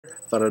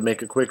Thought I'd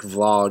make a quick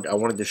vlog. I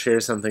wanted to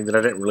share something that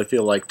I didn't really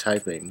feel like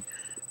typing.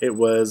 It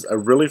was a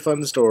really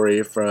fun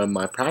story from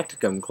my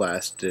practicum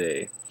class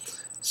today.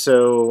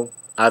 So,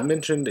 I've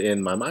mentioned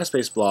in my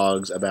MySpace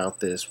blogs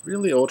about this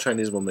really old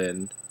Chinese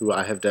woman who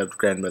I have dubbed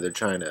Grandmother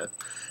China.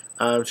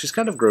 She's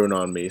kind of grown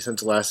on me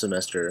since last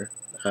semester.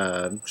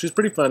 She's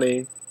pretty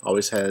funny,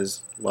 always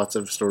has lots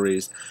of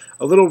stories,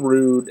 a little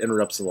rude,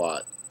 interrupts a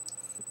lot.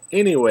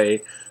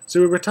 Anyway,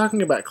 so we were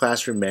talking about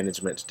classroom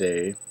management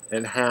today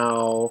and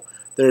how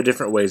there are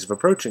different ways of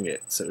approaching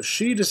it. So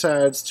she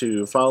decides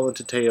to fall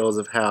into tales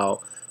of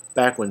how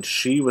back when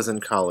she was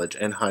in college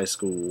and high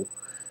school,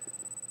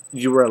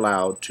 you were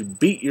allowed to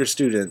beat your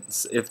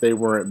students if they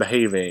weren't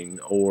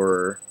behaving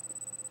or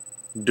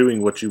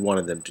doing what you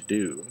wanted them to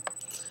do.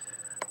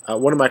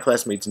 One of my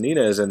classmates,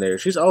 Nina, is in there.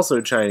 She's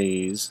also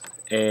Chinese,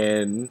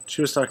 and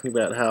she was talking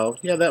about how,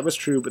 yeah, that was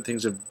true, but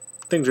things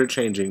are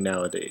changing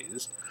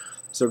nowadays.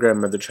 So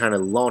Grandmother China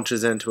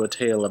launches into a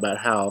tale about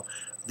how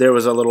there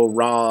was a little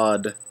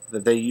rod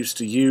that they used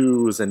to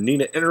use, and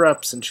Nina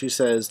interrupts and she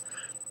says,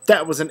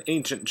 that was in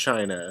ancient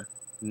China,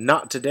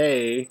 not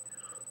today.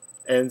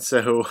 And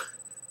so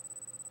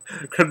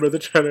Grandmother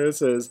China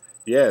says,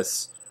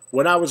 yes,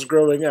 when I was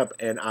growing up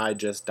and I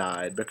just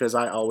died, because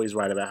I always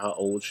write about how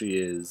old she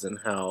is and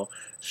how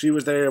she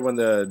was there when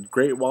the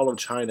Great Wall of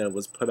China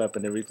was put up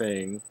and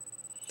everything.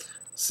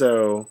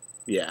 So,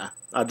 yeah,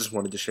 I just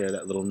wanted to share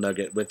that little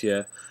nugget with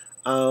you.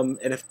 And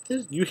if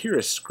you hear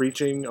a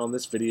screeching on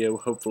this video,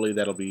 hopefully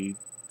that'll be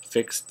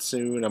fixed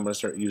soon. I'm going to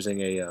start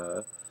using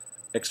a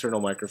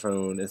external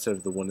microphone instead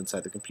of the one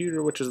inside the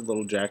computer, which is a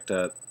little jacked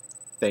up.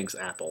 Thanks,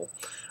 Apple.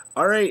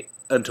 Alright,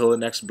 until the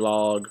next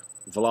blog,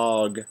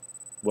 vlog,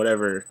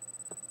 whatever.